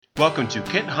Welcome to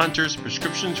Kent Hunter's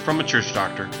Prescriptions from a Church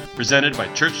Doctor, presented by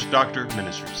Church Doctor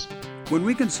Ministries. When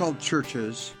we consult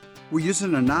churches, we use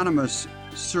an anonymous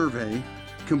survey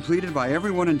completed by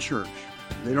everyone in church.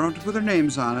 They don't have to put their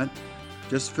names on it,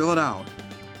 just fill it out.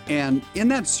 And in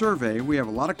that survey, we have a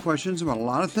lot of questions about a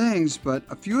lot of things, but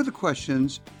a few of the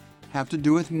questions have to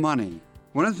do with money.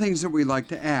 One of the things that we like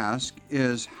to ask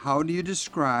is, how do you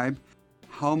describe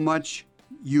how much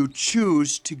you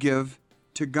choose to give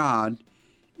to God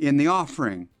in the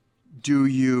offering? Do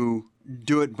you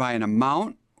do it by an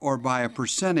amount or by a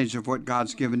percentage of what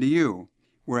God's given to you?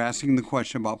 We're asking the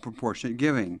question about proportionate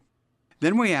giving.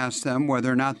 Then we ask them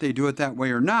whether or not they do it that way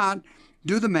or not,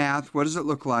 do the math, what does it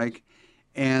look like,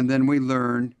 and then we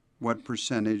learn what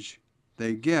percentage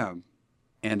they give.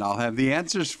 And I'll have the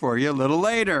answers for you a little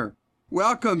later.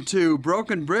 Welcome to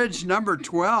Broken Bridge number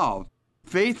 12,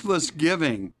 Faithless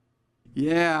Giving.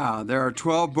 Yeah, there are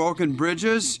 12 broken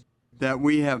bridges that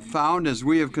we have found as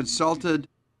we have consulted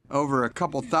over a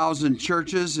couple thousand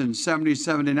churches in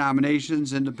 77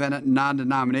 denominations, independent and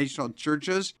non-denominational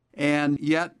churches. And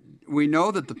yet we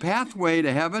know that the pathway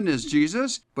to heaven is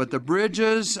Jesus, but the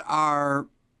bridges are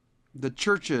the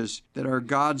churches that are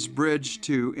God's bridge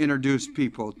to introduce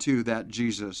people to that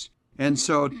Jesus. And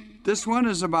so this one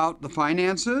is about the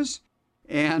finances,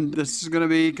 and this is going to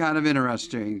be kind of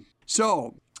interesting.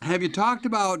 So, have you talked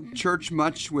about church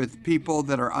much with people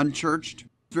that are unchurched?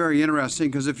 Very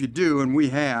interesting, because if you do, and we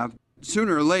have,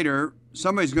 sooner or later,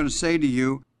 somebody's going to say to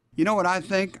you, you know what I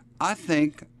think? I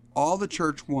think all the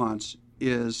church wants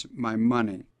is my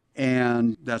money.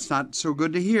 And that's not so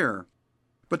good to hear.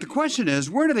 But the question is,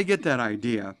 where do they get that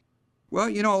idea? Well,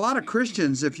 you know, a lot of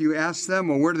Christians, if you ask them,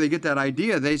 well, where do they get that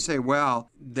idea? They say, well,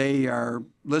 they are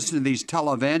listening to these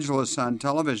televangelists on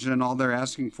television and all they're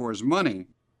asking for is money.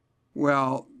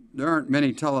 Well, there aren't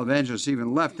many televangelists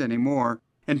even left anymore,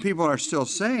 and people are still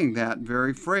saying that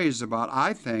very phrase about,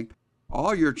 I think,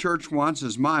 all your church wants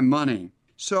is my money.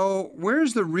 So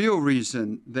where's the real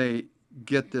reason they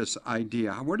get this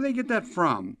idea? Where do they get that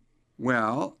from?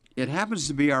 Well, it happens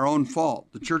to be our own fault,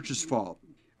 the church's fault.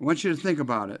 I want you to think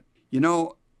about it. You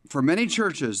know, for many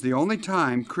churches, the only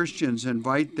time Christians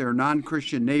invite their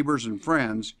non-Christian neighbors and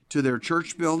friends to their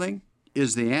church building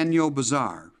is the annual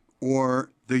bazaar,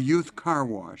 or the youth car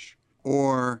wash,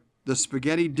 or the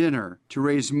spaghetti dinner to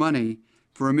raise money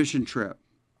for a mission trip.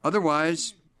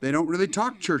 Otherwise, they don't really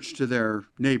talk church to their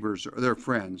neighbors or their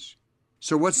friends.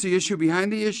 So what's the issue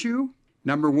behind the issue?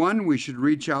 Number one, we should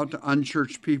reach out to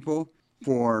unchurched people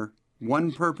for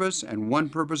one purpose and one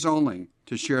purpose only,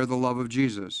 to share the love of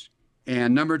Jesus.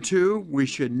 And number two, we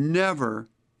should never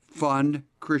fund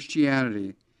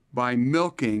Christianity by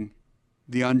milking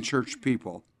the unchurched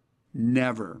people.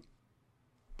 Never.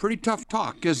 Pretty tough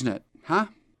talk, isn't it? Huh?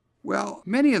 Well,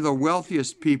 many of the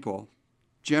wealthiest people,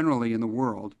 generally in the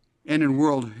world, and in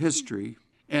world history,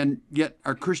 and yet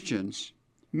are Christians,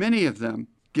 many of them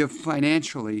give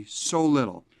financially so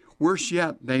little. Worse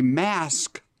yet, they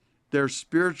mask their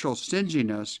spiritual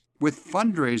stinginess with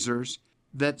fundraisers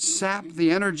that sap the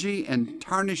energy and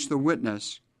tarnish the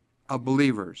witness of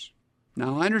believers.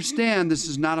 Now, I understand this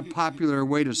is not a popular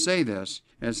way to say this.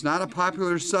 It's not a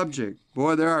popular subject.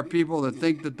 Boy, there are people that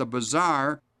think that the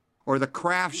bazaar or the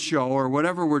craft show or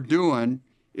whatever we're doing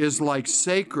is like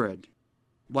sacred,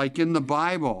 like in the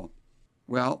Bible.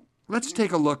 Well, let's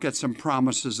take a look at some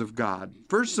promises of God.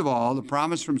 First of all, the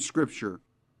promise from Scripture.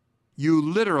 You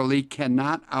literally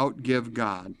cannot outgive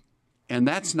God. And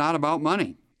that's not about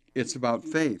money. It's about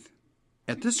faith.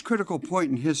 At this critical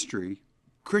point in history,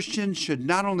 Christians should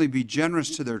not only be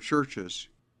generous to their churches,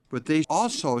 but they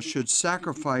also should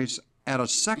sacrifice at a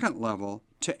second level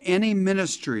to any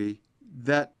ministry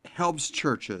that helps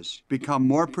churches become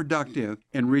more productive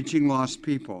in reaching lost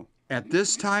people. At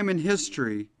this time in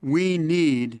history, we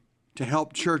need to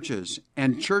help churches,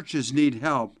 and churches need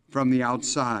help from the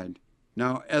outside.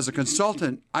 Now, as a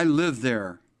consultant, I live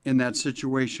there in that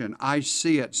situation. I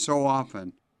see it so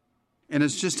often. And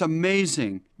it's just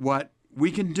amazing what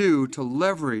we can do to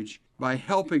leverage by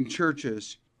helping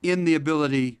churches in the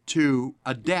ability to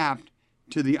adapt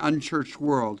to the unchurched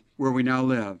world where we now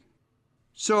live.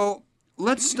 So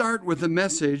let's start with a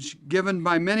message given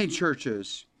by many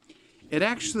churches. It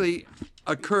actually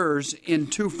occurs in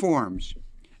two forms.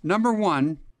 Number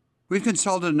one, we've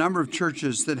consulted a number of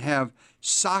churches that have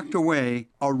socked away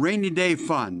a rainy day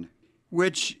fund,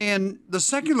 which in the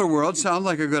secular world sounds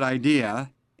like a good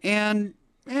idea, and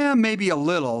maybe a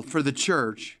little for the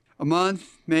church, a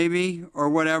month maybe, or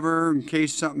whatever, in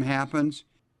case something happens.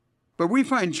 But we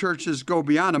find churches go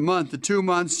beyond a month to 2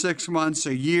 months, 6 months,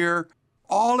 a year,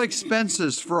 all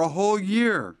expenses for a whole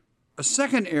year. A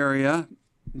second area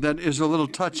that is a little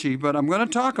touchy, but I'm going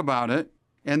to talk about it.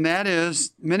 And that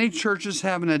is, many churches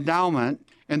have an endowment,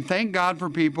 and thank God for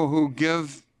people who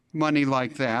give money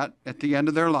like that at the end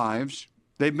of their lives.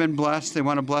 They've been blessed. They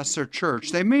want to bless their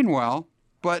church. They mean well,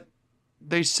 but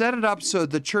they set it up so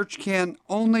the church can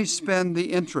only spend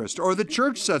the interest, or the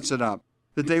church sets it up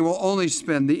that they will only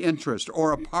spend the interest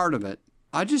or a part of it.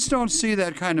 I just don't see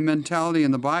that kind of mentality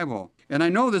in the Bible. And I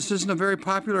know this isn't a very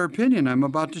popular opinion I'm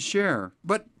about to share,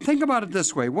 but think about it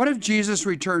this way. What if Jesus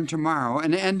returned tomorrow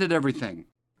and ended everything,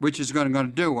 which he's going to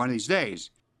do one of these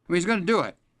days? I mean, he's going to do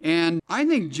it. And I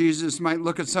think Jesus might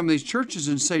look at some of these churches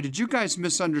and say, did you guys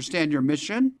misunderstand your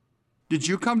mission? Did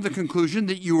you come to the conclusion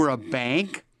that you were a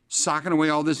bank socking away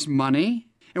all this money?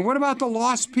 And what about the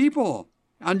lost people?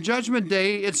 On Judgment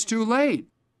Day, it's too late.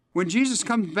 When Jesus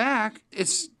comes back,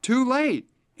 it's too late.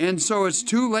 And so it's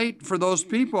too late for those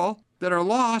people that are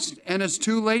lost, and it's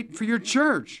too late for your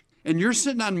church. And you're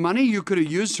sitting on money you could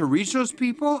have used to reach those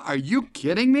people? Are you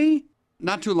kidding me?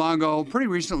 Not too long ago, pretty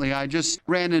recently, I just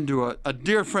ran into a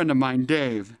dear friend of mine,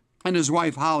 Dave, and his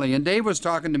wife, Holly. And Dave was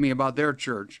talking to me about their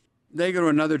church. They go to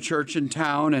another church in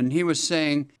town, and he was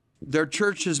saying their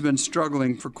church has been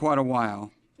struggling for quite a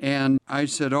while. And I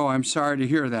said, oh, I'm sorry to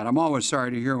hear that. I'm always sorry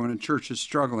to hear when a church is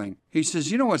struggling. He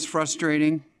says, you know what's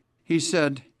frustrating? He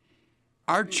said,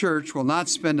 our church will not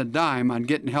spend a dime on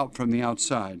getting help from the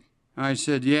outside. I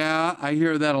said, yeah, I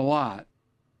hear that a lot.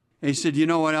 He said, you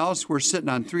know what else? We're sitting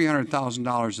on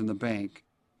 $300,000 in the bank.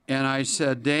 And I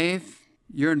said, Dave,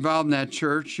 you're involved in that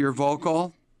church. You're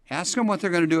vocal. Ask them what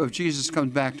they're going to do if Jesus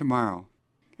comes back tomorrow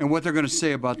and what they're going to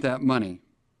say about that money.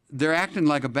 They're acting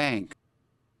like a bank.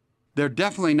 They're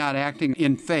definitely not acting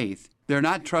in faith. They're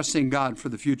not trusting God for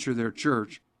the future of their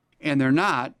church. And they're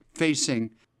not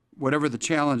facing whatever the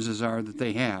challenges are that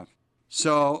they have.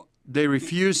 So they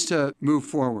refuse to move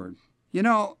forward. You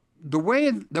know, the way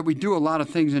that we do a lot of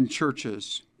things in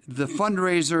churches, the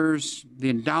fundraisers, the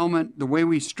endowment, the way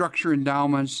we structure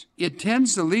endowments, it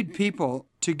tends to lead people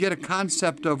to get a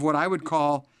concept of what I would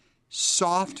call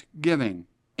soft giving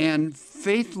and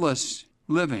faithless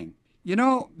living. You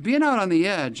know, being out on the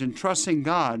edge and trusting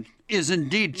God is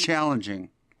indeed challenging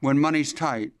when money's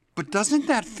tight. But doesn't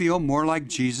that feel more like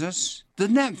Jesus?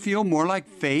 Doesn't that feel more like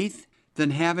faith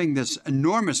than having this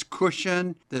enormous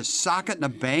cushion, this socket in a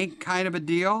bank kind of a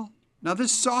deal? Now,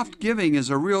 this soft giving is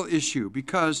a real issue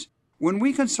because when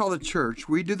we consult a church,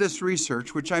 we do this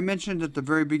research, which I mentioned at the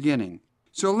very beginning.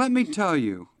 So let me tell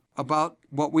you about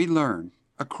what we learn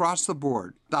across the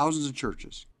board, thousands of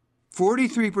churches.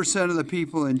 43% of the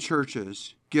people in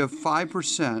churches give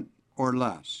 5% or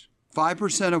less.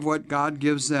 5% of what God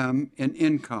gives them in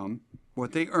income,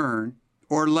 what they earn,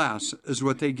 or less, is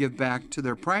what they give back to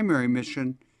their primary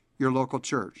mission, your local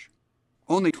church.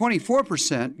 Only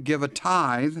 24% give a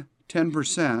tithe,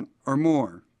 10% or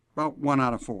more, about 1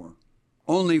 out of 4.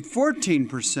 Only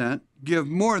 14% give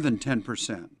more than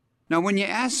 10%. Now, when you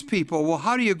ask people, well,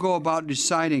 how do you go about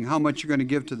deciding how much you're going to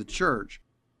give to the church?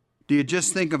 Do you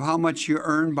just think of how much you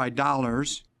earn by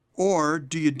dollars? Or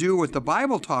do you do what the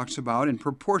Bible talks about in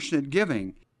proportionate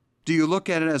giving? Do you look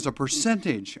at it as a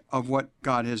percentage of what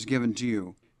God has given to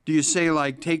you? Do you say,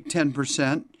 like, take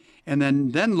 10% and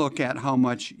then look at how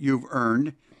much you've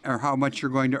earned or how much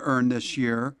you're going to earn this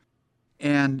year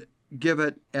and give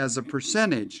it as a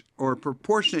percentage or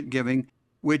proportionate giving,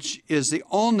 which is the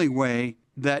only way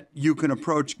that you can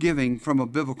approach giving from a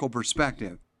biblical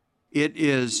perspective. It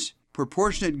is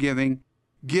proportionate giving.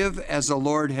 Give as the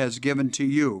Lord has given to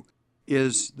you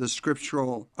is the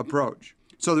scriptural approach.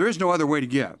 So there is no other way to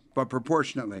give but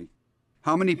proportionately.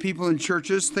 How many people in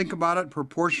churches think about it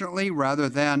proportionately rather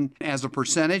than as a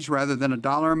percentage rather than a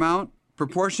dollar amount?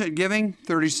 Proportionate giving,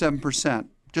 37%,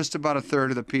 just about a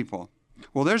third of the people.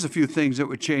 Well, there's a few things that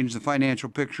would change the financial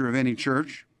picture of any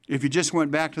church. If you just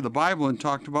went back to the Bible and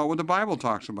talked about what the Bible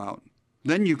talks about,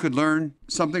 then you could learn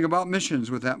something about missions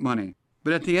with that money.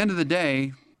 But at the end of the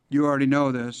day, you already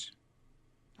know this.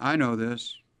 I know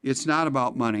this. It's not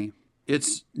about money.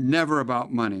 It's never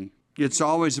about money. It's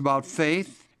always about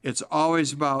faith. It's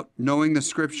always about knowing the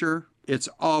Scripture. It's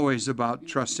always about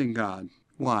trusting God.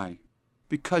 Why?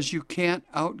 Because you can't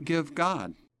outgive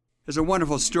God. There's a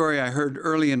wonderful story I heard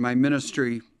early in my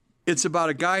ministry. It's about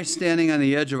a guy standing on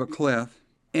the edge of a cliff,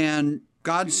 and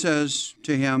God says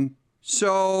to him,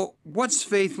 so what's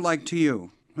faith like to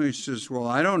you? He says, well,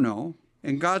 I don't know.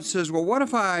 And God says, well, what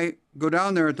if I go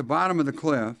down there at the bottom of the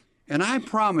cliff and I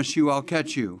promise you I'll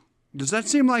catch you? Does that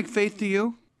seem like faith to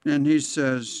you? And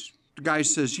the guy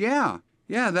says, yeah,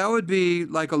 that would be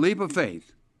like a leap of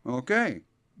faith. Okay.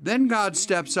 Then God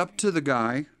steps up to the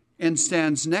guy and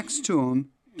stands next to him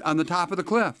on the top of the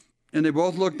cliff. And they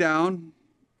both look down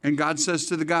And God says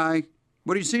to the guy,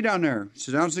 what do you see down there? He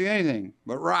says, I don't see anything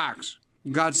but rocks.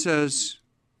 And God says,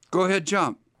 go ahead,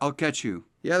 jump. I'll catch you.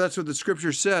 Yeah, that's what the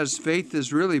scripture says. Faith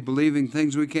is really believing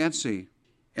things we can't see.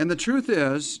 And the truth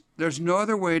is, there's no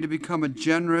other way to become a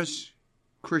generous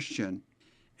Christian,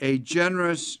 a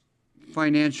generous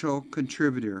financial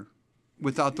contributor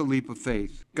without the leap of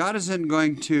faith. God isn't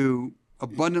going to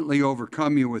abundantly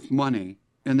overcome you with money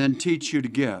and then teach you to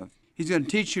give. He's going to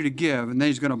teach you to give, and then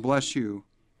he's going to bless you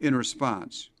in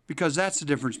response. Because that's the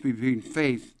difference between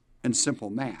faith and simple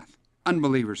math.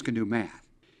 Unbelievers can do math.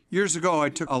 Years ago, I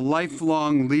took a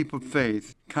lifelong leap of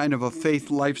faith, kind of a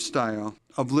faith lifestyle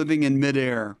of living in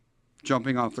midair,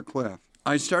 jumping off the cliff.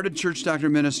 I started Church Doctor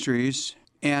Ministries,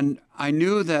 and I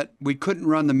knew that we couldn't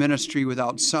run the ministry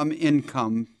without some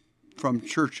income from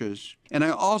churches. And I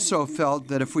also felt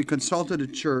that if we consulted a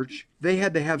church, they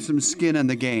had to have some skin in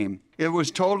the game. It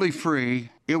was totally free.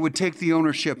 It would take the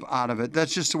ownership out of it.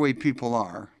 That's just the way people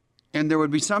are. And there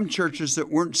would be some churches that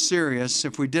weren't serious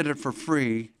if we did it for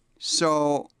free.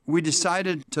 So we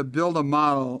decided to build a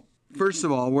model, first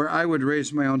of all, where I would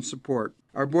raise my own support.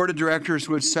 Our board of directors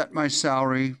would set my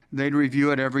salary. They'd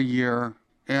review it every year.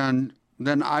 And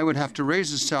then I would have to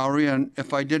raise the salary. And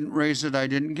if I didn't raise it, I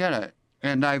didn't get it.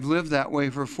 And I've lived that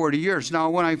way for 40 years. Now,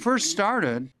 when I first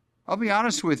started, I'll be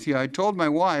honest with you, I told my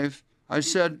wife, I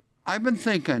said, I've been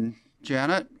thinking,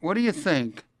 Janet, what do you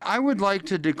think? I would like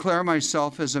to declare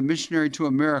myself as a missionary to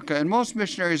America, and most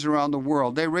missionaries around the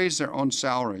world, they raise their own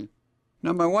salary.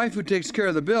 Now, my wife, who takes care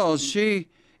of the bills, she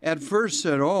at first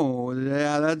said, oh,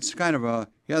 yeah, that's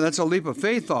that's a leap of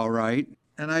faith, all right.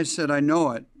 And I said, I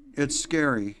know it. It's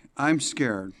scary. I'm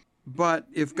scared. But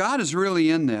if God is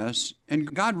really in this,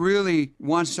 and God really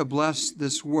wants to bless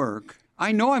this work,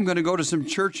 I know I'm going to go to some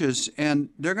churches, and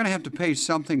they're going to have to pay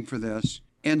something for this.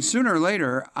 And sooner or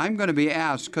later, I'm going to be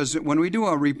asked, because when we do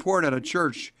a report at a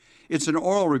church, it's an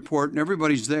oral report, and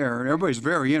everybody's there, and everybody's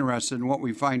very interested in what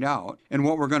we find out and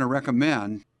what we're going to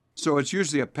recommend. So it's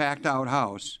usually a packed-out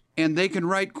house. And they can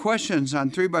write questions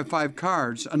on 3x5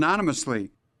 cards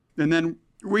anonymously. And then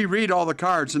we read all the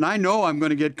cards, and I know I'm going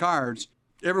to get cards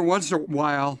every once in a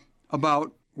while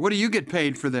about, what do you get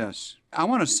paid for this? I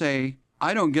want to say,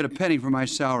 I don't get a penny for my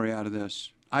salary out of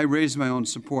this. I raise my own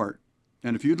support.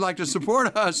 And if you'd like to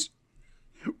support us,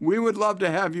 we would love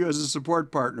to have you as a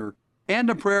support partner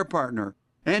and a prayer partner.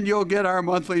 And you'll get our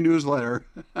monthly newsletter,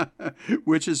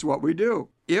 which is what we do.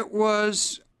 It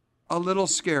was a little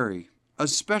scary,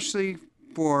 especially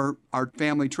for our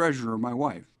family treasurer, my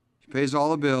wife. She pays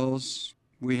all the bills.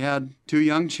 We had 2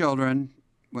 young children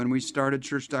when we started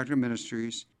Church Doctor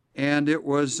Ministries, and it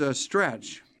was a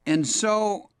stretch. And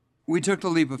so we took the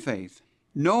leap of faith,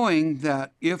 knowing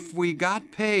that if we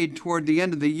got paid toward the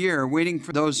end of the year, waiting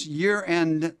for those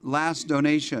year-end last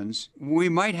donations, we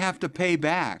might have to pay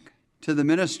back to the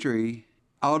ministry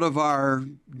out of our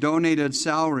donated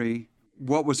salary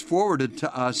what was forwarded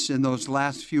to us in those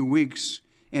last few weeks,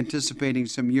 anticipating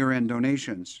some year-end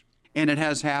donations. And it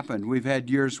has happened. We've had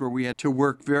years where we had to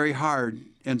work very hard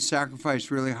and sacrifice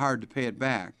really hard to pay it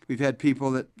back. We've had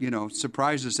people that,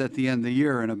 surprise us at the end of the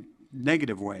year in a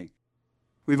negative way.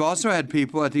 We've also had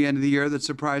people at the end of the year that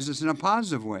surprise us in a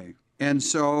positive way. And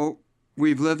so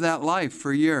we've lived that life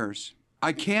for years.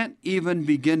 I can't even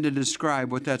begin to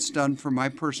describe what that's done for my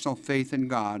personal faith in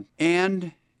God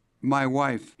and my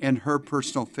wife and her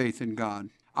personal faith in God.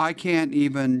 I can't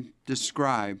even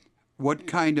describe what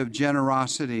kind of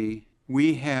generosity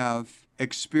we have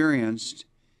experienced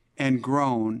and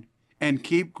grown and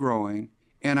keep growing.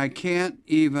 And I can't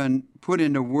even put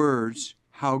into words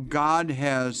how God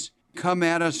has come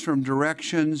at us from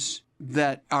directions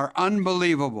that are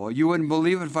unbelievable. You wouldn't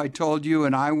believe it if I told you,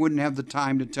 and I wouldn't have the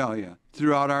time to tell you,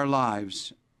 throughout our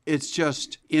lives. It's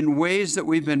just in ways that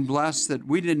we've been blessed that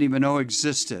we didn't even know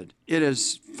existed. It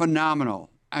is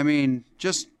phenomenal. I mean,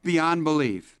 just beyond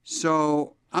belief.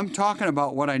 So I'm talking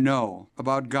about what I know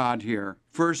about God here,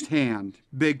 firsthand,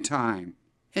 big time.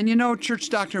 And Church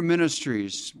Doctor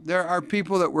Ministries, there are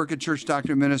people that work at Church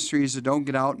Doctor Ministries that don't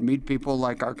get out and meet people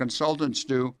like our consultants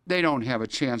do. They don't have a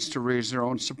chance to raise their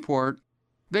own support.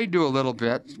 They do a little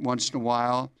bit once in a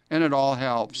while, and it all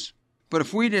helps. But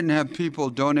if we didn't have people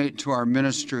donate to our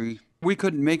ministry, we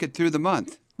couldn't make it through the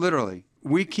month, literally.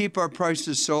 We keep our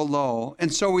prices so low,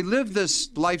 and so we live this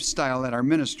lifestyle at our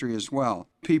ministry as well.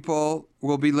 People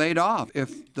will be laid off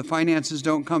if the finances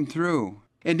don't come through.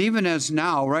 And even as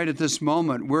now, right at this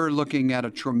moment, we're looking at a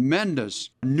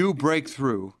tremendous new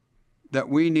breakthrough that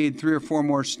we need 3 or 4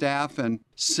 more staff and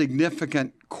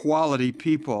significant quality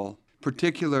people,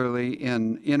 particularly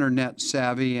in internet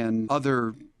savvy and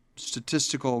other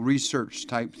statistical research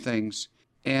type things.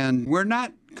 And we're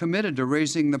not committed to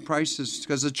raising the prices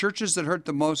because the churches that hurt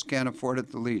the most can't afford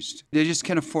it the least. They just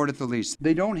can't afford it the least.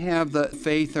 They don't have the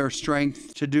faith or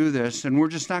strength to do this, and we're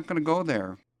just not going to go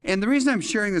there. And the reason I'm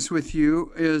sharing this with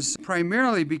you is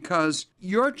primarily because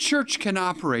your church can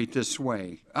operate this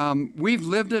way. We've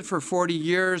lived it for 40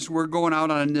 years. We're going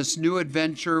out on this new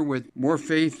adventure with more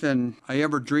faith than I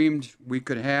ever dreamed we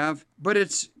could have. But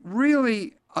it's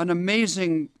really an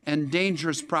amazing and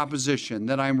dangerous proposition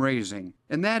that I'm raising.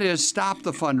 And that is stop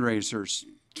the fundraisers.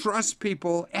 Trust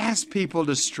people, ask people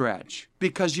to stretch.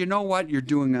 Because you know what? You're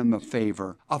doing them a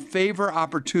favor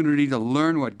opportunity to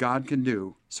learn what God can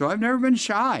do. So I've never been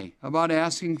shy about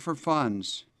asking for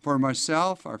funds for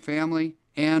myself, our family,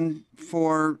 and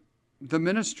for the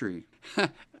ministry.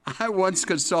 I once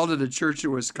consulted a church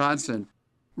in Wisconsin,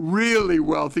 really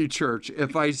wealthy church.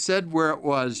 If I said where it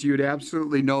was, you'd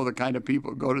absolutely know the kind of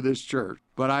people who go to this church.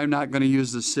 But I'm not going to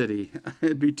use the city.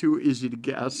 It'd be too easy to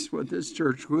guess what this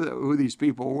church, who these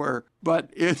people were. But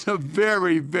it's a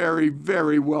very, very,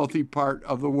 very wealthy part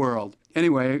of the world.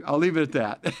 Anyway, I'll leave it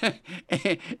at that.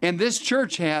 And this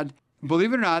church had,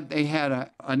 believe it or not, they had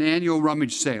an annual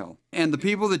rummage sale. And the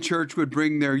people of the church would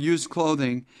bring their used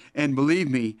clothing. And believe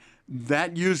me,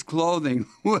 that used clothing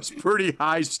was pretty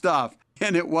high stuff.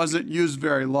 And it wasn't used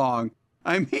very long.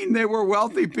 I mean, they were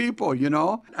wealthy people, you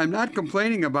know. I'm not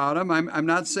complaining about them. I'm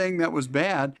not saying that was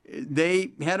bad.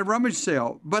 They had a rummage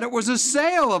sale, but it was a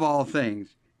sale of all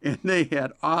things. And they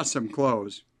had awesome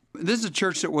clothes. This is a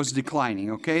church that was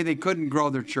declining, okay? They couldn't grow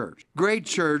their church. Great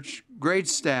church, great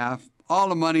staff, all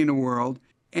the money in the world,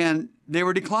 and they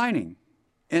were declining.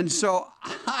 And so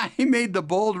I made the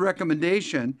bold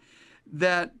recommendation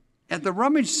that at the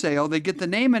rummage sale, they get the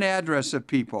name and address of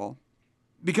people,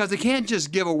 because they can't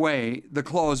just give away the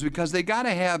clothes, because they got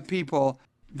to have people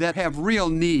that have real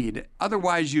need.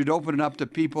 Otherwise, you'd open it up to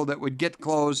people that would get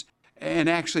clothes and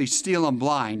actually steal them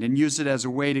blind and use it as a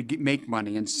way to make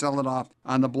money and sell it off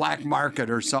on the black market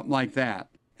or something like that.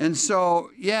 And so,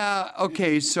 yeah,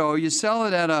 okay, so you sell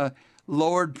it at a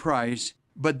lowered price,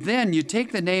 but then you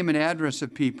take the name and address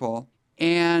of people,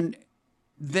 and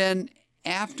then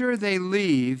after they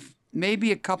leave,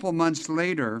 maybe a couple months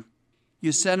later,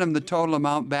 you send them the total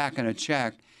amount back in a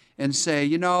check and say,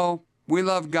 you know, we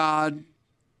love God.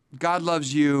 God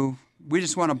loves you. We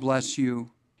just want to bless you.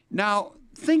 Now,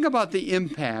 think about the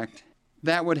impact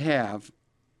that would have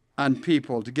on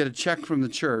people to get a check from the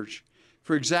church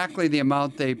for exactly the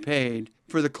amount they paid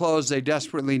for the clothes they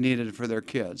desperately needed for their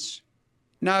kids.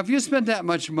 Now, if you spent that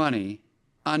much money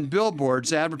on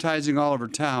billboards advertising all over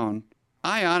town,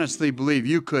 I honestly believe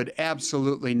you could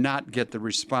absolutely not get the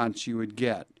response you would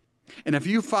get. And if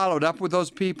you followed up with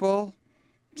those people,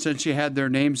 since you had their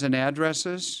names and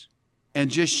addresses, and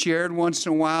just shared once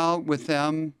in a while with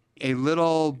them a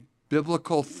little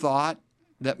biblical thought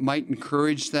that might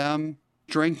encourage them,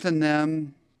 strengthen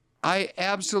them, I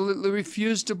absolutely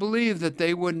refuse to believe that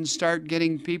they wouldn't start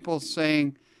getting people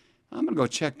saying, I'm going to go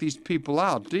check these people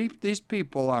out. These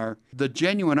people are the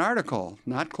genuine article,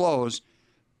 not clothes,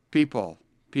 people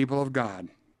of God.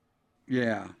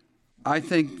 Yeah. I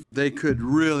think they could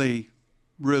really,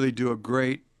 really do a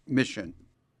great mission.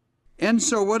 And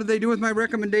so what did they do with my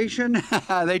recommendation?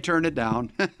 They turned it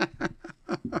down.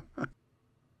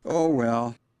 Oh,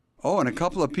 well. Oh, and a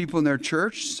couple of people in their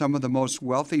church, some of the most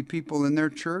wealthy people in their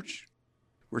church,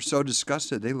 were so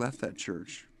disgusted they left that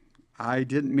church. I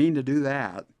didn't mean to do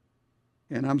that.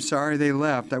 And I'm sorry they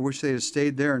left. I wish they'd have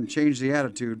stayed there and changed the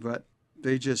attitude, but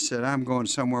they just said, I'm going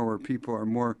somewhere where people are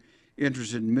more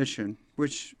interested in mission,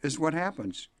 which is what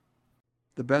happens.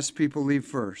 The best people leave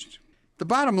first. The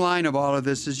bottom line of all of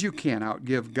this is you can't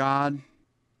outgive God.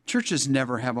 Churches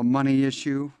never have a money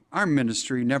issue. Our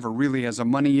ministry never really has a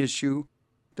money issue.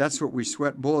 That's what we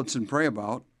sweat bullets and pray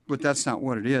about, but that's not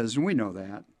what it is, and we know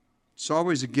that. It's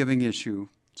always a giving issue.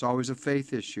 It's always a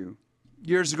faith issue.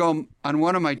 Years ago, on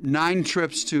one of my 9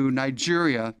 trips to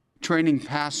Nigeria, training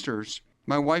pastors,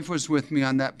 my wife was with me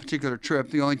on that particular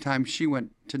trip, the only time she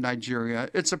went to Nigeria.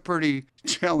 It's a pretty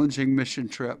challenging mission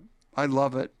trip. I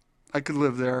love it. I could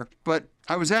live there. But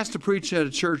I was asked to preach at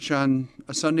a church on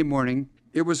a Sunday morning.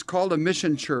 It was called a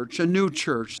mission church, a new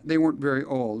church. They weren't very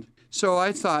old. So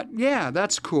I thought, yeah,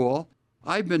 that's cool.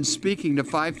 I've been speaking to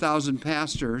 5,000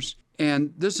 pastors,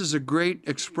 and this is a great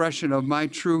expression of my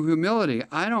true humility.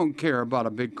 I don't care about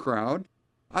a big crowd.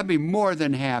 I'd be more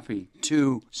than happy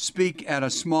to speak at a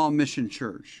small mission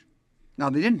church. Now,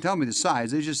 they didn't tell me the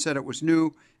size. They just said it was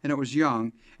new and it was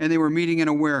young, and they were meeting in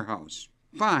a warehouse.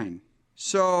 Fine.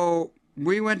 So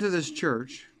we went to this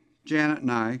church, Janet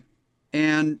and I,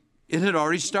 and it had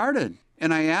already started.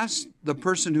 And I asked the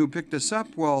person who picked us up,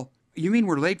 well, you mean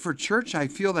we're late for church? I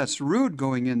feel that's rude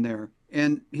going in there.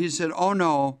 And he said, oh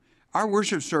no, our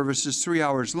worship service is 3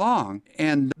 hours long.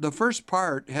 And the first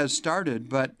part has started,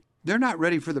 but they're not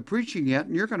ready for the preaching yet,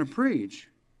 and you're going to preach.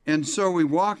 And so we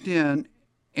walked in,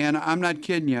 and I'm not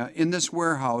kidding you, in this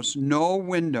warehouse, no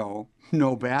window,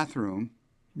 no bathroom,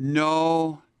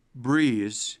 no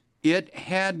breeze. It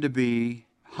had to be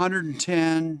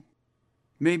 110,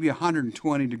 maybe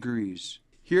 120 degrees.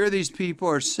 Here these people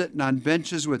are sitting on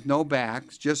benches with no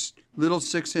backs, just little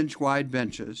 6-inch wide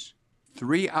benches.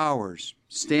 3 hours,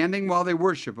 standing while they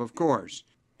worship, of course.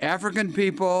 African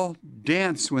people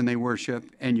dance when they worship,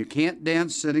 and you can't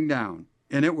dance sitting down.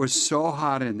 And it was so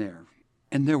hot in there.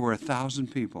 And there were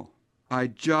 1,000 people. I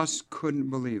just couldn't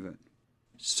believe it.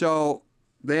 So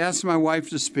they asked my wife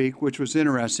to speak, which was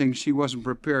interesting. She wasn't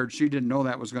prepared. She didn't know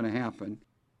that was going to happen.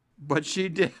 But she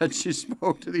did. She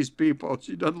spoke to these people.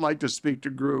 She doesn't like to speak to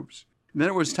groups. And then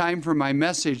it was time for my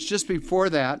message. Just before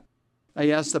that, I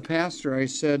asked the pastor, I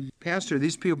said, Pastor,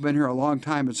 these people have been here a long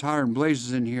time. It's hotter than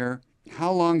blazes in here.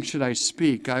 How long should I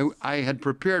speak? I had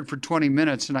prepared for 20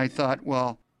 minutes, and I thought,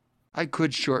 well, I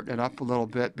could shorten it up a little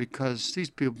bit because these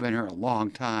people have been here a long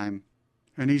time.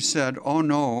 And he said, oh,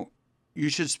 no, you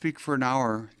should speak for an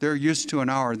hour. They're used to an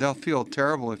hour. They'll feel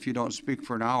terrible if you don't speak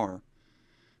for an hour.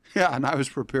 Yeah, and I was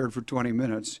prepared for 20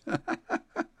 minutes.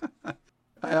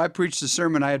 I preached the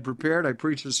sermon I had prepared. I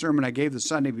preached the sermon I gave the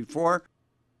Sunday before.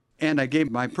 And I gave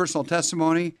my personal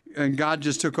testimony, and God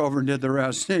just took over and did the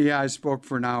rest. Yeah, I spoke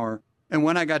for an hour. And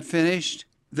when I got finished,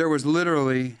 there was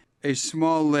literally a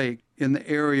small lake in the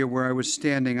area where I was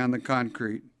standing on the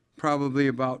concrete, probably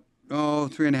about,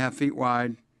 3.5 feet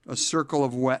wide, a circle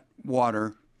of wet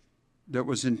water that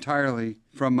was entirely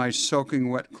from my soaking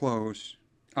wet clothes.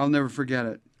 I'll never forget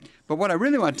it. But what I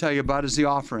really want to tell you about is the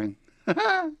offering.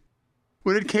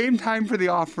 When it came time for the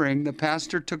offering, the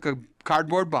pastor took a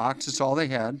cardboard box, that's all they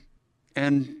had,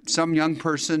 and some young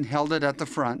person held it at the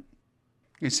front.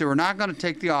 He said, we're not going to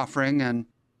take the offering, and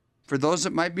for those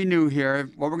that might be new here,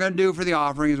 what we're going to do for the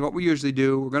offering is what we usually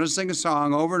do. We're going to sing a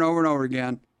song over and over and over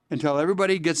again until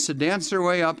everybody gets to dance their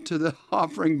way up to the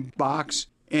offering box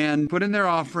and put in their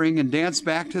offering and dance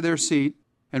back to their seat,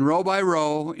 and row by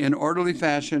row in orderly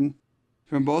fashion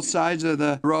from both sides of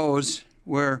the rows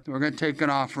where we're going to take an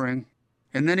offering.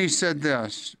 And then he said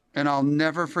this, and I'll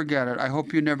never forget it. I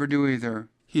hope you never do either.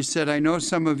 He said, I know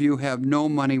some of you have no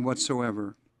money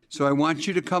whatsoever. So I want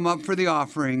you to come up for the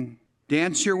offering,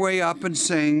 dance your way up and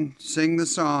sing the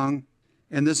song.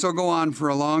 And this will go on for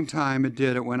a long time. It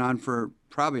did. It went on for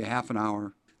probably a half an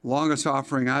hour. Longest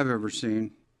offering I've ever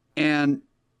seen. And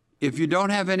if you don't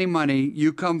have any money,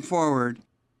 you come forward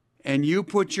and you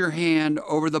put your hand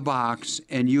over the box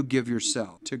and you give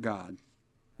yourself to God.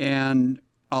 And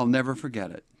I'll never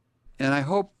forget it. And I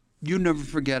hope you never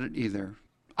forget it either.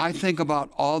 I think about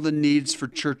all the needs for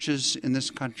churches in this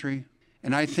country.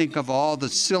 And I think of all the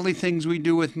silly things we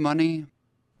do with money,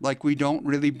 like we don't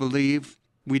really believe.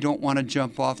 We don't want to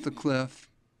jump off the cliff.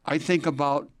 I think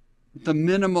about the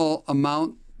minimal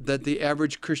amount that the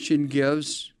average Christian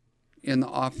gives in the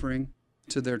offering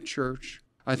to their church.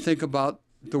 I think about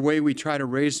the way we try to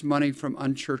raise money from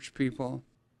unchurched people.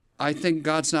 I think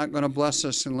God's not going to bless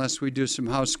us unless we do some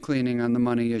house cleaning on the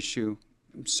money issue.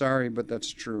 I'm sorry, but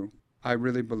that's true. I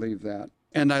really believe that.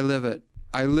 And I live it.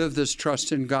 I live this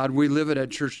trust in God. We live it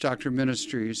at Church Doctor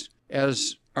Ministries.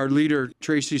 As our leader,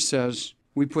 Tracy, says,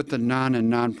 we put the non in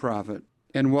nonprofit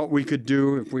and what we could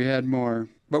do if we had more.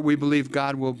 But we believe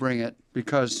God will bring it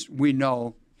because we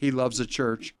know He loves the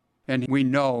church and we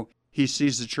know He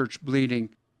sees the church bleeding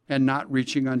and not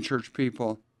reaching unchurched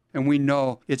people. And we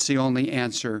know it's the only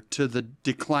answer to the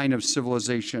decline of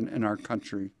civilization in our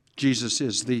country. Jesus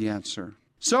is the answer.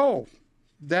 So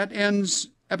that ends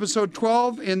episode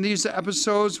 12. In these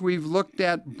episodes, we've looked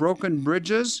at broken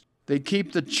bridges. They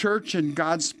keep the church and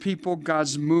God's people,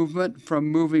 God's movement from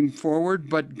moving forward.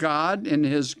 But God, in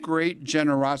His great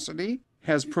generosity,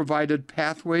 has provided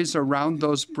pathways around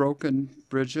those broken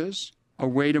bridges, a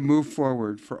way to move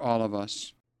forward for all of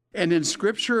us. And in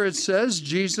Scripture it says,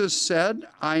 Jesus said,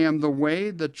 I am the way,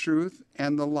 the truth,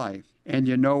 and the life. And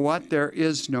you know what? There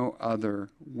is no other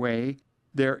way.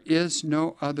 There is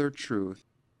no other truth.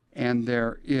 And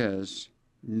there is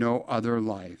no other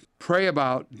life. Pray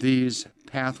about these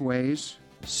pathways.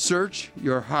 Search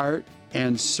your heart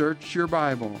and search your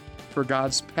Bible for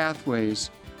God's pathways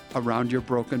around your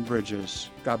broken bridges.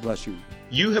 God bless you.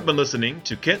 You have been listening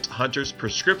to Kent Hunter's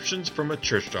Prescriptions from a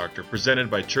Church Doctor,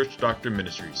 presented by Church Doctor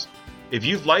Ministries. If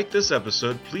you've liked this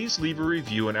episode, please leave a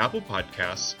review on Apple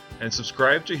Podcasts and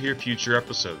subscribe to hear future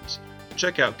episodes.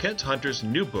 Check out Kent Hunter's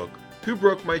new book, Who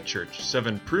Broke My Church?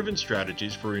 7 Proven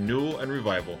Strategies for Renewal and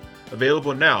Revival,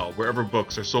 available now wherever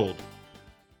books are sold.